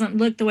if it doesn't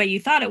look the way you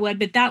thought it would,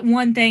 but that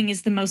one thing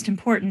is the most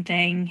important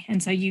thing.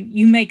 And so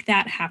you make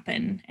that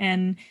happen.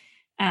 And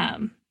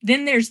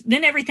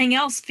then everything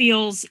else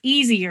feels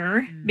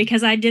easier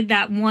because I did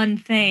that one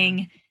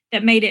thing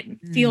that made it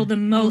feel the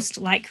most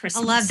like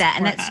Christmas. I love that.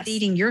 And that's us.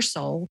 feeding your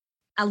soul.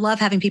 I love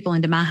having people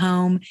into my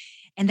home.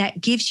 And that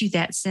gives you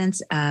that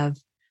sense of,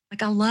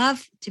 like, I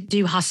love to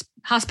do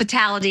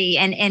hospitality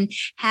and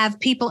have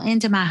people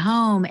into my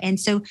home. And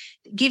so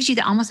it gives you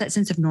almost that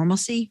sense of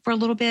normalcy for a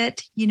little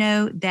bit,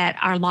 that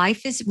our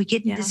life is,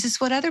 this is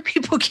what other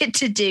people get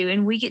to do.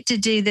 And we get to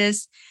do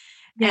this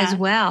as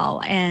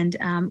well. And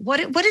what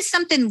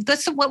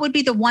would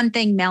be the one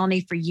thing,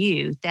 Melanie, for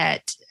you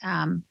that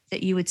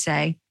you would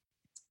say?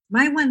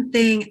 My one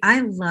thing,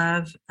 I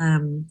love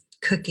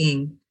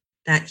cooking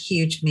that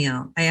huge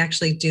meal. I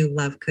actually do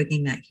love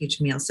cooking that huge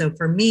meal. So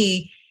for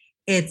me,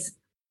 it's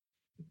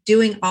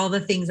doing all the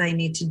things I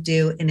need to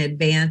do in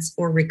advance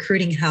or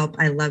recruiting help.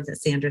 I love that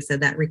Sandra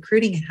said that,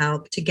 recruiting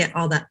help to get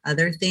all the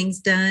other things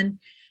done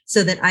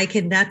so that I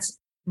can, that's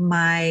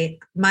my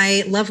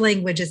love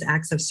language is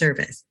acts of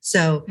service.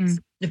 So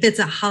if it's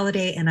a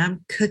holiday and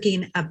I'm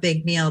cooking a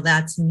big meal,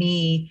 that's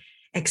me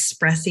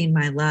expressing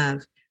my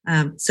love.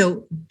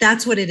 So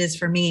that's what it is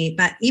for me.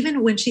 But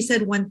even when she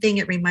said one thing,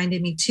 it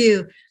reminded me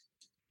too,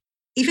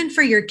 even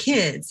for your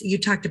kids, you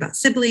talked about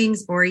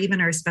siblings or even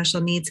our special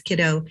needs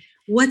kiddo,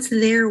 what's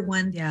their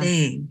one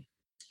thing?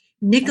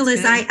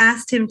 Nicholas, I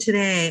asked him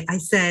today, I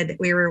said,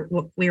 we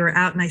were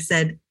out and I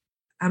said,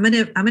 I'm going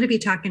to be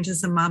talking to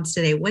some moms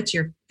today. What's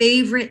your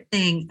favorite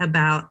thing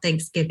about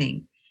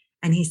Thanksgiving?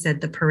 And he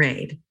said, the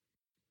parade.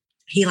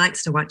 He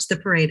likes to watch the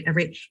parade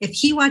if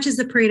he watches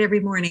the parade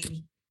every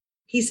morning,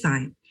 he's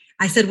fine.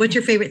 I said, what's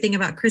your favorite thing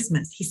about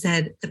Christmas? He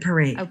said, the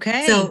parade.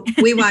 Okay. So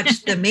we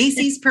watched the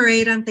Macy's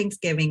parade on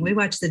Thanksgiving. We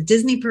watched the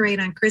Disney parade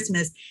on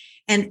Christmas.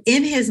 And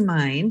in his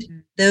mind,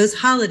 those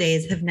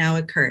holidays have now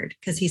occurred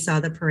because he saw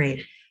the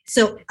parade.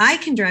 So I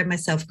can drive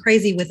myself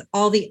crazy with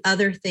all the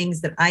other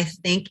things that I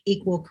think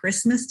equal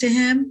Christmas to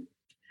him.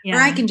 Yeah.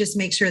 Or I can just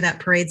make sure that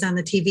parade's on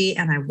the TV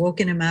and I've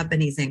woken him up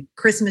and he's in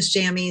Christmas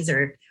jammies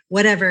or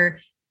whatever.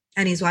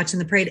 And he's watching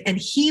the parade and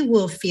he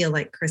will feel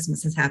like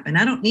Christmas has happened.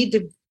 I don't need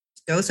to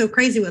go so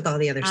crazy with all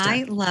the other stuff.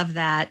 I love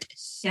that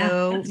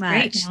so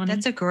much. Great,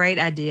 that's a great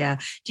idea.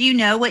 Do you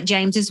know what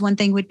James's one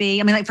thing would be?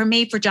 I mean, like for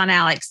me, for John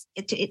Alex,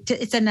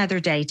 it's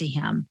another day to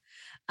him.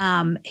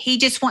 He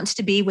just wants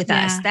to be with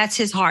us. That's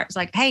his heart. It's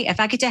like, hey, if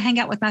I get to hang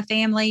out with my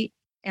family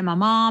and my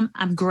mom,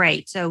 I'm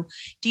great. So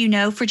do you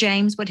know for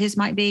James what his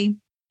might be?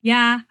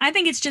 Yeah, I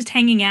think it's just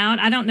hanging out.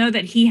 I don't know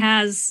that he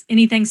has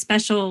anything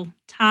special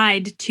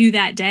tied to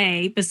that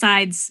day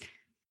besides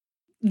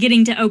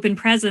getting to open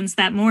presents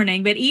that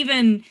morning. But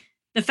even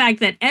the fact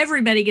that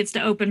everybody gets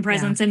to open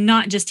presents and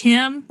not just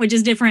him, which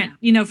is different,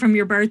 from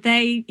your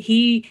birthday,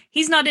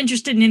 he's not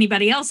interested in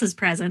anybody else's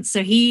presents.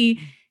 So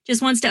he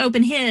just wants to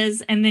open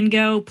his and then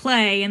go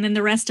play. And then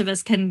the rest of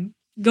us can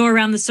go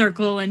around the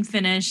circle and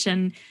finish.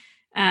 And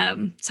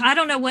so I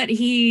don't know what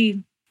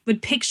he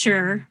would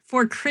picture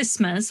for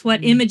Christmas,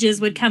 what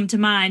images would come to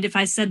mind if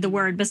I said the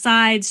word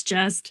besides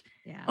just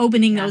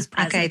opening those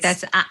presents. Okay,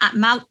 that's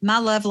my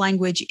love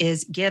language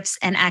is gifts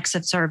and acts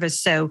of service.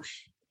 So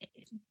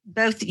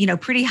both,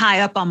 pretty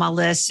high up on my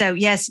list. So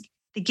yes,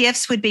 the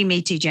gifts would be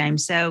me too,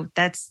 James. So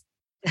that's,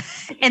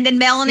 and then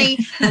Melanie,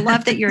 I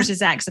love that yours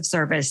is acts of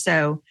service.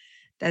 So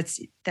that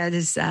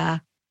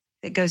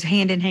goes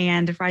hand in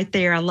hand right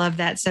there. I love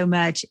that so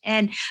much.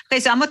 And okay,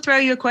 so I'm going to throw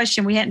you a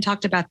question. We hadn't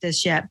talked about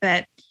this yet,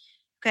 but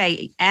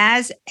okay,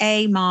 as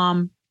a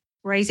mom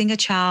raising a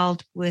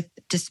child with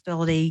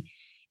disability,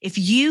 if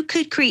you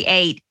could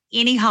create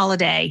any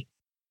holiday,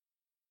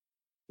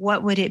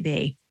 what would it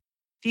be?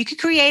 If you could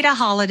create a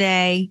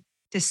holiday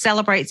to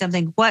celebrate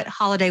something, what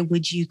holiday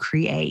would you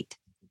create?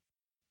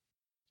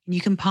 And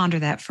you can ponder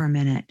that for a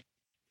minute.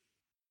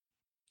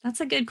 That's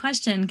a good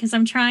question because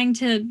I'm trying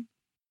to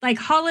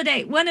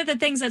holiday. One of the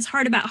things that's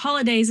hard about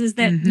holidays is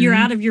that you're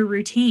out of your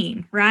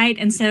routine, right?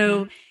 And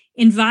so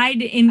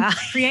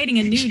creating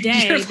a new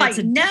day that's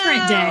a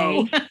different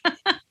day.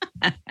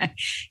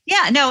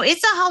 Yeah, no,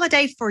 it's a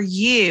holiday for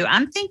you.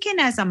 I'm thinking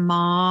as a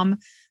mom,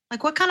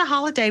 what kind of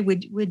holiday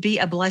would be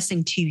a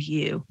blessing to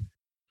you?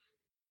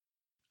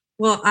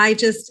 Well,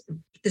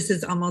 this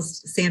is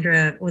almost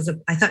Sandra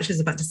I thought she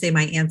was about to say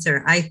my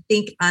answer. I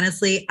think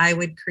honestly, I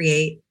would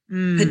create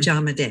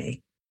pajama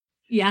day.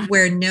 Yeah.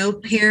 Where no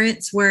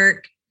parents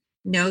work,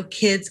 no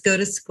kids go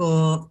to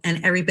school,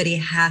 and everybody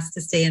has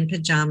to stay in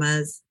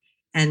pajamas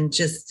and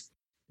just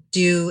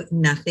do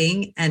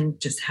nothing and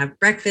just have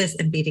breakfast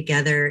and be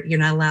together. You're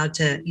not allowed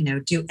to,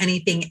 do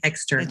anything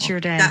external. It's your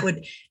day.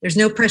 There's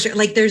no pressure.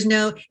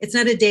 It's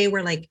not a day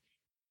where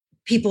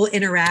people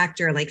interact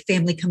or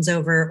family comes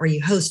over or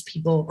you host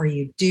people or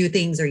you do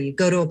things or you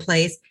go to a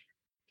place.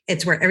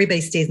 It's where everybody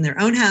stays in their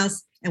own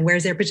house and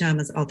wears their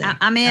pajamas all day.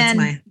 I'm in.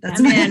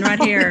 I'm in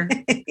right here.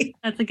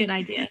 That's a good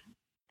idea.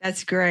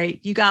 That's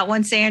great. You got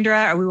one,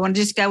 Sandra, or we want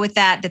to just go with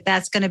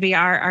that's going to be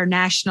our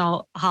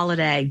national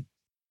holiday?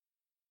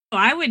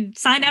 I would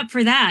sign up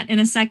for that in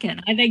a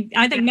second. I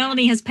think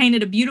Melanie has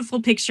painted a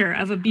beautiful picture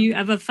of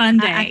a fun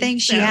day. I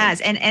think she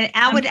has. And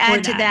I would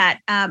add to that,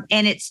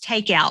 and it's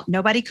takeout.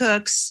 Nobody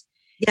cooks.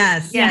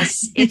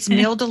 Yes. It's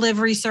meal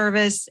delivery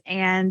service,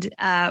 and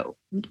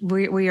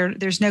we are.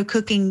 There's no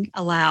cooking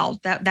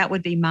allowed. That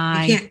would be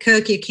my. You can't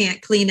cook. You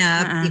can't clean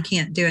up. You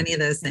can't do any of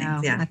those things.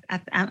 No, yeah,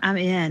 I'm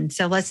in.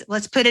 So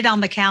let's put it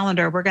on the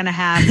calendar. We're going to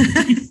have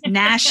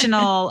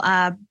National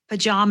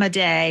Pajama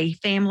Day,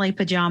 Family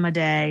Pajama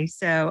Day.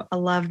 So I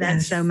love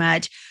that so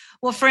much.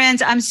 Well,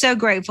 friends, I'm so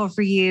grateful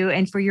for you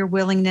and for your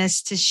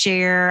willingness to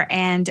share.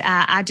 And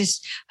I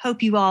just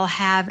hope you all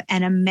have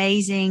an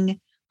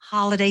amazing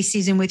holiday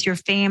season with your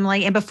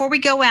family. And before we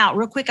go out,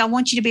 real quick, I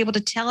want you to be able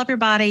to tell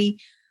everybody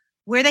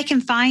where they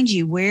can find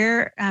you.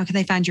 Where can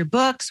they find your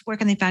books? Where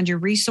can they find your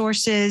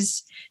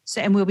resources?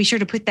 So, and we'll be sure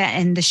to put that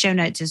in the show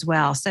notes as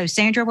well. So,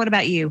 Sandra, what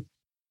about you?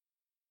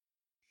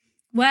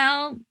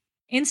 Well,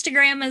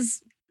 Instagram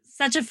is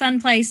such a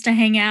fun place to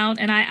hang out.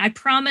 And I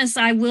promise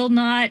I will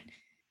not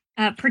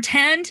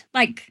pretend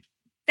like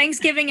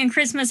Thanksgiving and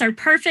Christmas are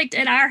perfect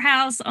at our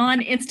house on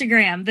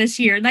Instagram this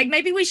year. Like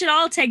maybe we should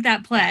all take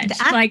that pledge.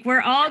 Like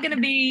we're all going to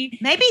be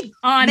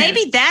honest.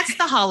 Maybe that's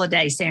the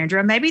holiday,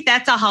 Sandra. Maybe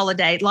that's a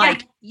holiday.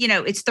 Like,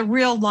 it's the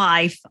real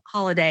life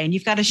holiday, and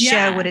you've got to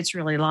show what it's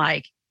really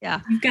like.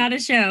 Yeah. You've got to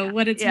show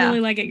what it's really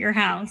like at your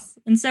house.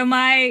 And so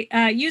my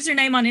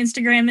username on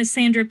Instagram is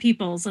Sandra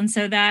Peoples. And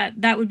so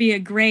that would be a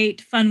great,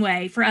 fun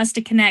way for us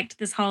to connect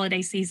this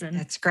holiday season.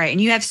 That's great.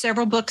 And you have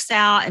several books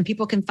out, and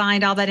people can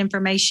find all that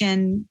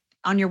information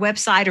on your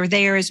website or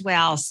there as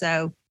well.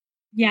 So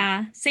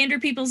yeah,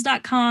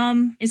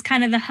 sandrapeoples.com is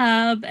kind of the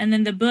hub. And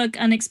then the book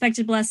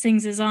Unexpected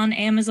Blessings is on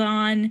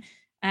Amazon,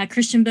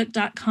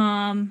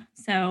 christianbook.com.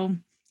 So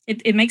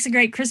it makes a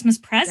great Christmas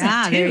present.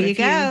 Yeah, too, there you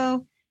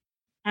go.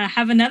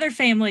 Have another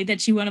family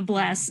that you want to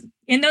bless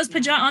in those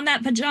on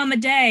that pajama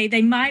day.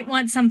 They might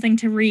want something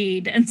to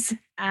read, and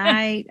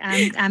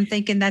I'm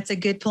thinking that's a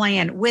good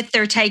plan with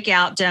their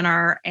takeout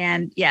dinner,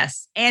 and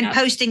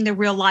posting the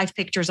real life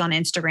pictures on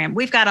Instagram.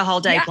 We've got a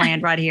whole day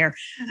planned right here.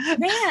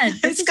 Man,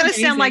 it's going to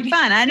sound like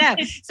fun. I know.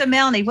 So,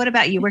 Melanie, what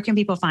about you? Where can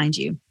people find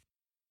you?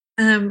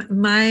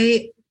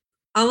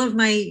 All of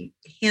my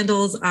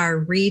handles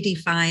are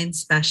Redefine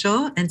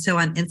Special, and so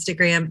on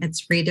Instagram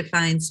it's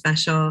Redefine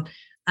Special.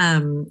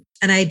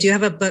 And I do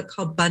have a book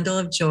called Bundle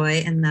of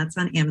Joy, and that's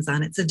on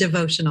Amazon. It's a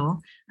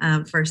devotional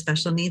for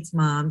special needs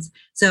moms.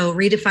 So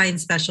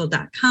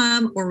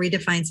redefinespecial.com or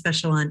Redefine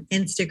Special on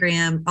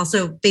Instagram.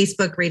 Also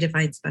Facebook,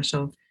 Redefine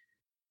Special.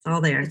 It's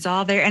all there. It's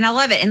all there. And I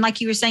love it. And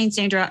like you were saying,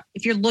 Sandra,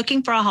 if you're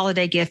looking for a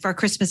holiday gift, for a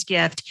Christmas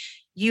gift,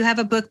 you have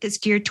a book that's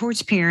geared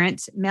towards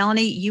parents.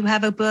 Melanie, you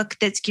have a book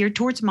that's geared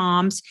towards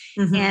moms.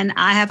 Mm-hmm. And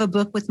I have a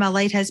book with my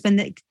late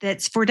husband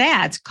that's for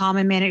dads,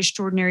 Common Man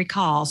Extraordinary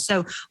Call.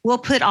 So we'll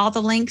put all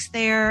the links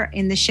there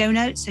in the show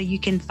notes so you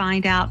can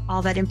find out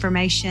all that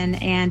information.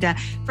 And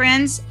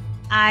friends,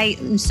 I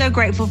am so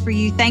grateful for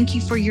you. Thank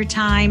you for your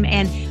time.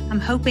 And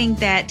I'm hoping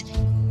that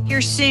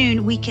here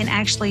soon we can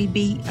actually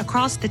be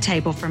across the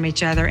table from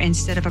each other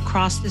instead of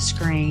across the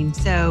screen.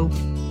 So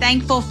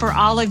thankful for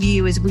all of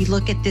you as we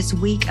look at this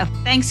week of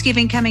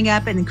Thanksgiving coming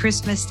up and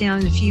Christmas still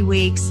in a few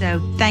weeks.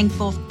 So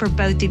thankful for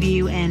both of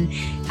you and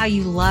how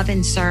you love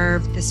and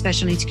serve the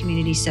special needs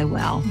community so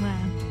well. Wow.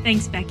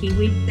 Thanks, Becky.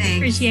 We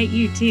appreciate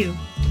you too.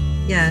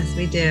 Yes,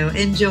 we do.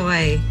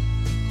 Enjoy.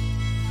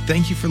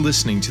 Thank you for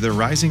listening to the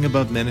Rising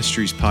Above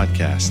Ministries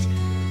podcast.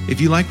 If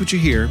you like what you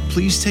hear,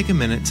 please take a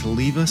minute to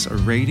leave us a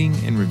rating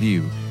and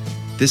review.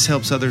 This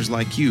helps others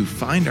like you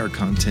find our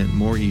content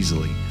more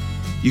easily.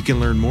 You can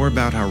learn more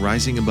about how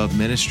Rising Above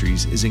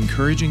Ministries is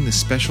encouraging the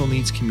special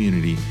needs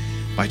community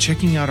by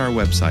checking out our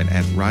website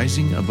at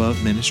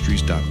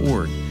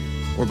risingaboveministries.org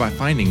or by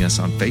finding us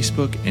on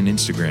Facebook and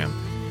Instagram.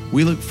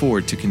 We look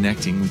forward to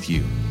connecting with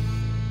you.